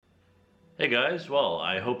Hey guys, well,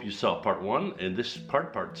 I hope you saw part one. In this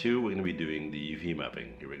part two, we're going to be doing the UV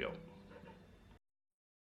mapping. Here we go.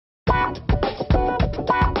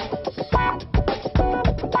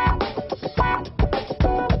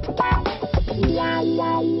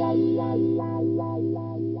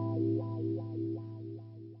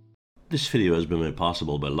 This video has been made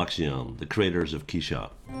possible by Leidschendam, the creators of Keyshot.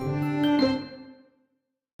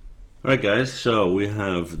 Alright guys, so we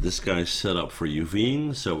have this guy set up for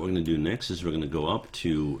UVing. So what we're going to do next is we're going to go up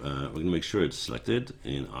to, we're going to make sure it's selected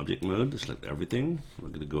in object mode, select everything. We're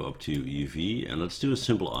going to go up to UV and let's do a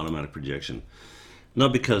simple automatic projection.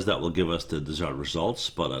 Not because that will give us the desired results,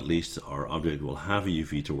 but at least our object will have a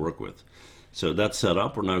UV to work with. So that's set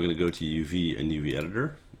up. We're now going to go to UV and UV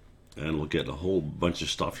editor and we'll get a whole bunch of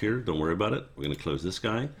stuff here. Don't worry about it. We're going to close this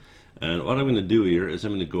guy. And what I'm going to do here is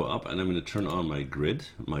I'm going to go up and I'm going to turn on my grid,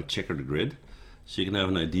 my checkered grid, so you can have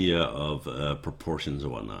an idea of proportions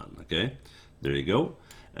and whatnot. Okay, there you go.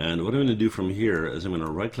 And what I'm going to do from here is I'm going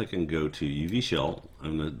to right click and go to UV shell.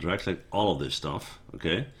 I'm going to drag click all of this stuff.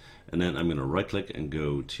 Okay, and then I'm going to right click and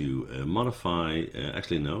go to modify,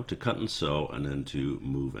 to cut and sew, and then to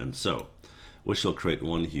move and sew, which will create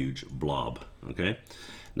one huge blob. Okay,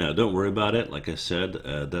 now don't worry about it. Like I said,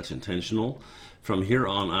 that's intentional. From here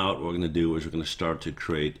on out, what we're going to do is we're going to start to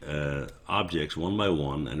create objects one by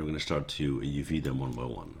one, and we're going to start to UV them one by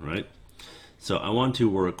one, right? So I want to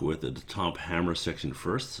work with the top hammer section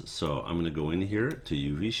first. So I'm going to go in here to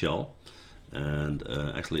UV shell, and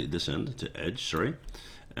this end to edge, sorry.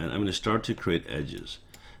 And I'm going to start to create edges.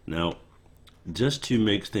 Now, just to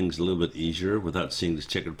make things a little bit easier without seeing this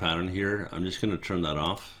checkered pattern here, I'm just going to turn that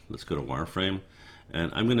off. Let's go to wireframe,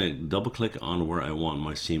 and I'm going to double click on where I want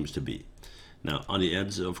my seams to be. Now on the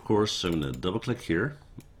edge, of course, I'm going to double click here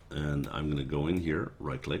and I'm going to go in here,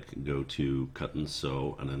 right click, go to cut and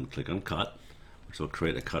sew, and then click on cut, which will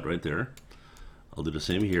create a cut right there. I'll do the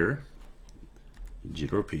same here, G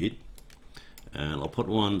to repeat, and I'll put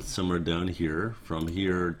one somewhere down here from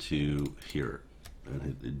here to here, and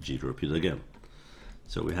hit the G to repeat again.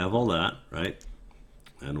 So we have all that, right?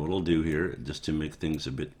 And what I'll do here, just to make things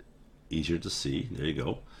a bit easier to see, there you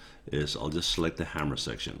go, is I'll just select the hammer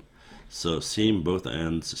section. So seam both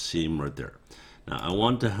ends, seam right there. Now I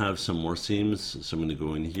want to have some more seams, so I'm going to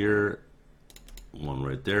go in here, one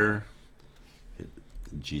right there, hit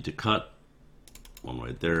G to cut, one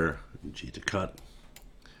right there, G to cut.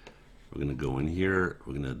 We're going to go in here,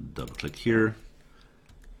 we're going to double click here,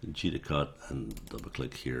 G to cut, and double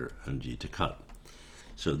click here, and G to cut.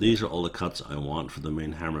 So these are all the cuts I want for the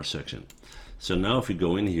main hammer section. So now if we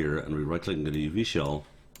go in here and we right click and go to UV shell,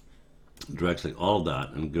 drag click all of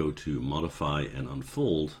that and go to modify and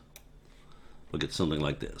unfold, we'll get something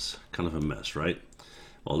like this. Kind of a mess, right?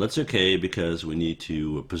 Well, that's okay because we need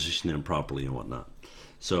to position them properly and whatnot.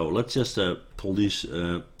 So let's just pull these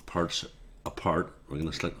parts apart. We're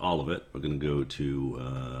going to select all of it. We're going to go to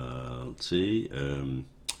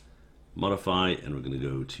modify, and we're going to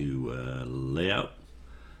go to layout.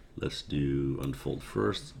 Let's do unfold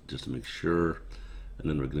first just to make sure, and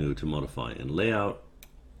then we're going to go to modify and layout.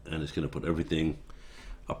 And it's going to put everything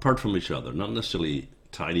apart from each other, not necessarily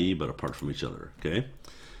tidy, but apart from each other. Okay,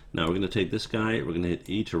 now we're going to take this guy, we're going to hit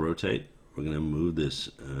E to rotate, we're going to move this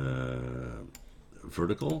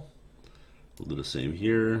vertical. We'll do the same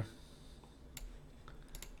here.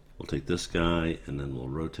 We'll take this guy and then we'll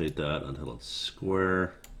rotate that until it's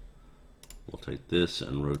square. We'll take this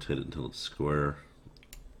and rotate it until it's square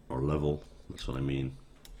or level, that's what I mean.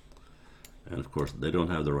 And of course they don't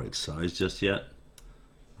have the right size just yet,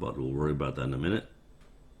 but we'll worry about that in a minute.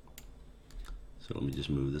 So let me just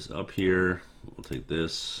move this up here. We'll take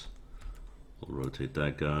this, we'll rotate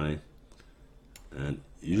that guy. And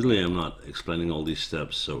usually I'm not explaining all these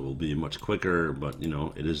steps, so it will be much quicker, but you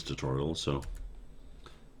know, it is a tutorial, so.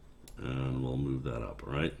 And we'll move that up,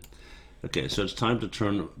 all right? Okay, so it's time to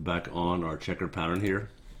turn back on our checkered pattern here.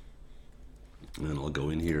 And I'll go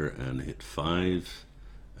in here and hit 5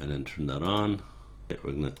 and then turn that on.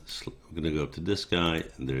 We're gonna go up to this guy,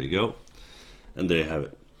 and there you go, and there you have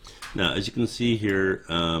it. Now, as you can see here,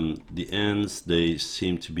 the ends, they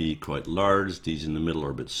seem to be quite large. These in the middle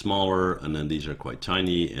are a bit smaller, and then these are quite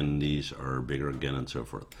tiny, and these are bigger again, and so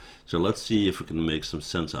forth. So let's see if we can make some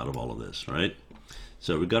sense out of all of this, right?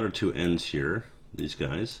 So we got our two ends here, these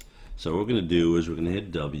guys. So what we're gonna do is we're gonna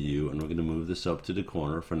hit W, and we're gonna move this up to the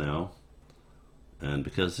corner for now. And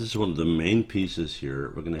because this is one of the main pieces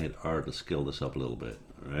here, we're going to hit R to scale this up a little bit,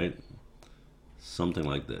 all right? Something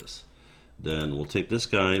like this. Then we'll take this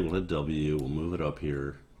guy, we'll hit W, we'll move it up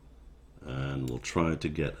here, and we'll try to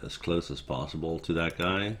get as close as possible to that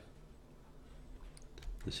guy.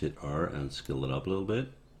 Just hit R and scale it up a little bit.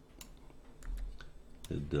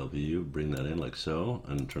 hit W, bring that in like so,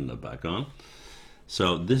 and turn that back on.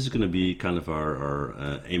 So this is going to be kind of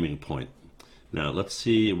our aiming point. Now let's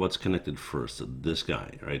see what's connected first. This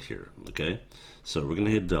guy right here. Okay, so we're going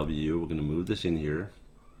to hit W. We're going to move this in here,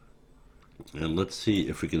 and let's see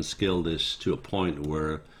if we can scale this to a point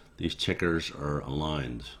where these checkers are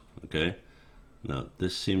aligned. Okay, now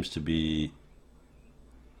this seems to be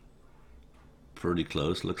pretty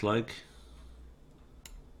close, looks like.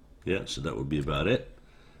 Yeah, so that would be about it.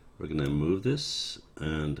 We're going to move this,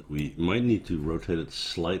 and we might need to rotate it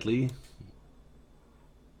slightly.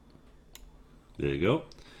 There you go.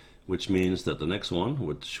 Which means that the next one,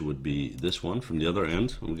 which would be this one from the other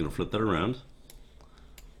end, I'm going to flip that around.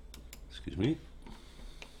 Excuse me.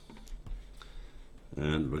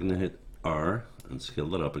 And we're going to hit R and scale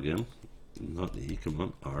that up again. Not E, come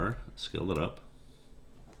on, R, scale that up.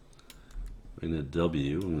 We're going to hit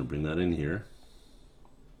W, I'm going to bring that in here.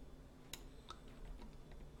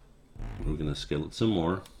 We're going to scale it some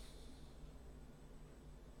more.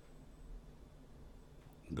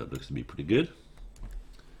 That looks to be pretty good.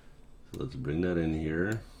 So let's bring that in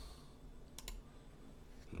here.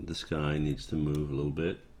 This guy needs to move a little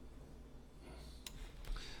bit.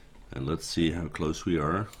 And let's see how close we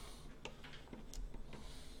are.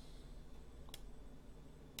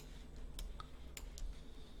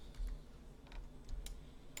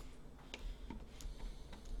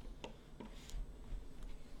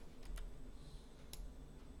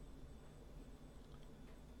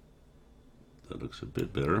 That looks a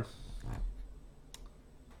bit better.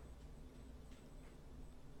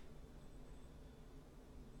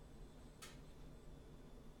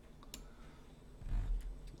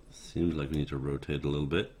 Seems like we need to rotate a little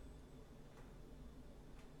bit.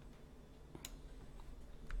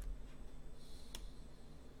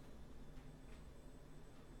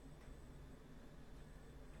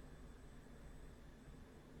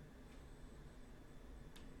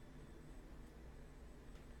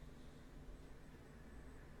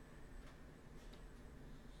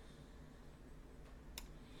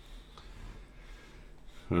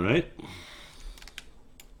 All right.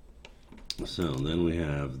 So then we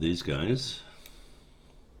have these guys.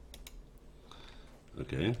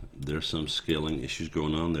 Okay, there's some scaling issues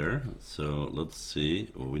going on there. So let's see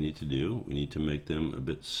what we need to do. We need to make them a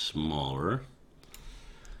bit smaller.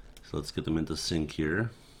 So let's get them into sync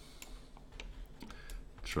here.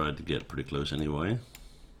 Tried to get pretty close anyway.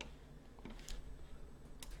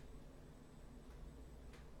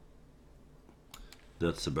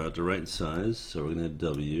 That's about the right size. So we're going to hit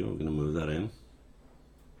W. We're going to move that in.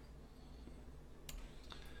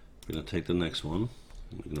 We're going to take the next one.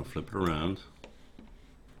 We're going to flip it around.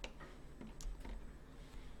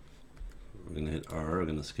 We're going to hit R. We're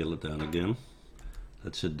going to scale it down again.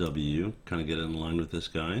 Let's hit W. Kind of get in line with this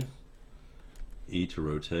guy. E to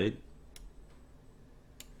rotate.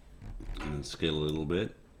 And then scale a little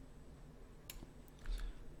bit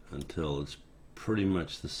until it's pretty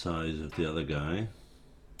much the size of the other guy.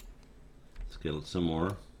 Scale it some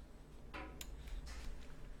more.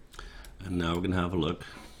 And now we're going to have a look.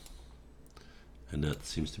 And that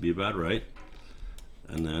seems to be about right.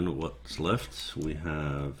 And then what's left, we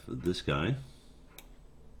have this guy.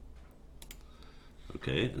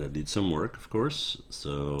 Okay, that needs some work, of course.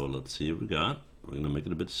 So let's see what we got. We're going to make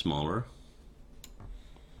it a bit smaller.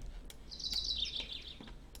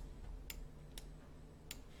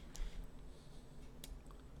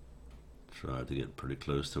 Try to get pretty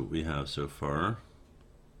close to what we have so far.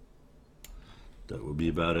 That will be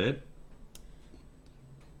about it.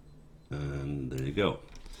 And there you go.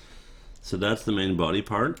 So that's the main body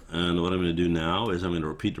part, and what I'm going to do now is I'm going to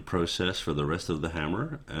repeat the process for the rest of the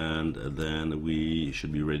hammer, and then we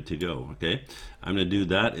should be ready to go. Okay, I'm going to do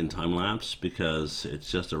that in time lapse because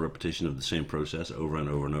it's just a repetition of the same process over and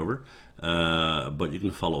over and over, but you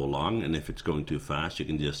can follow along, and if it's going too fast you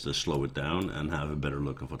can just slow it down and have a better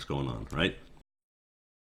look of what's going on, right?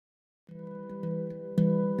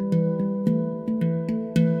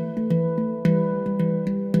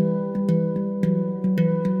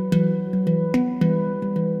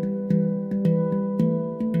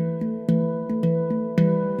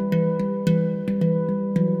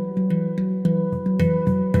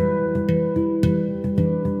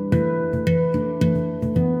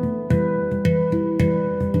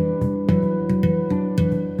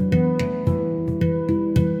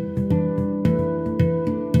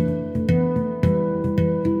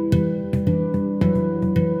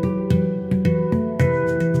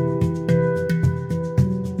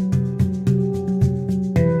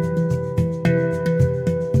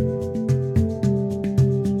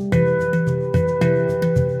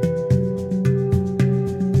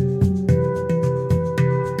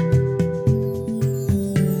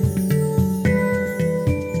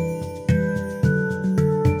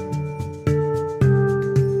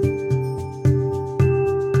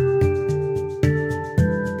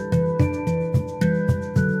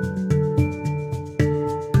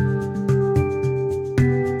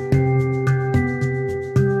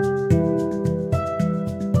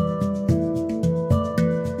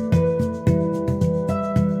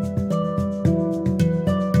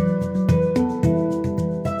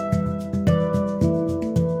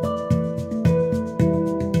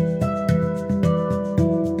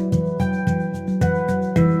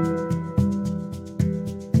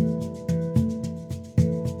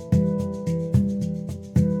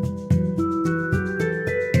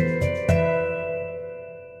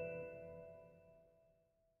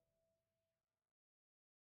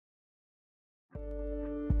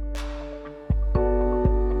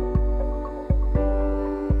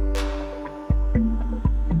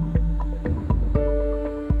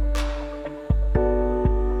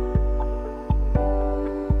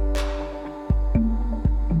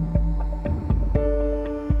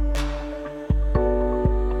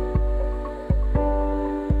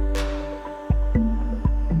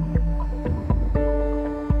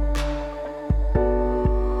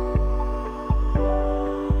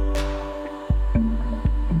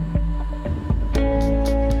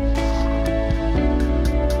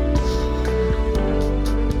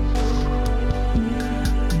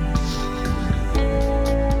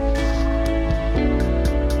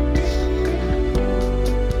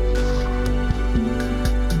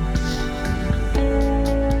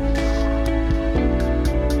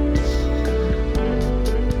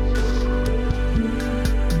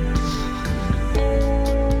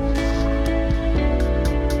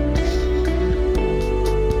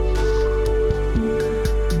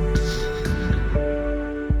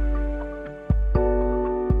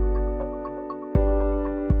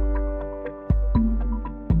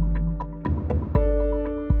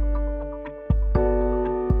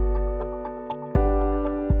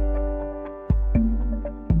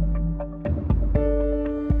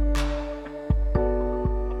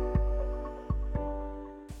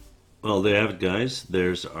 Well, there you have it, guys.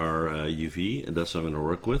 There's our UV, and that's what I'm going to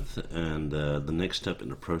work with. And the next step in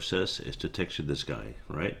the process is to texture this guy,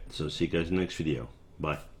 right? So see you guys in the next video.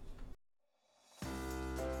 Bye.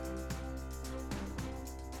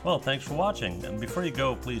 Well, thanks for watching. And before you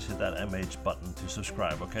go, please hit that MH button to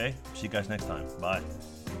subscribe, okay? See you guys next time. Bye.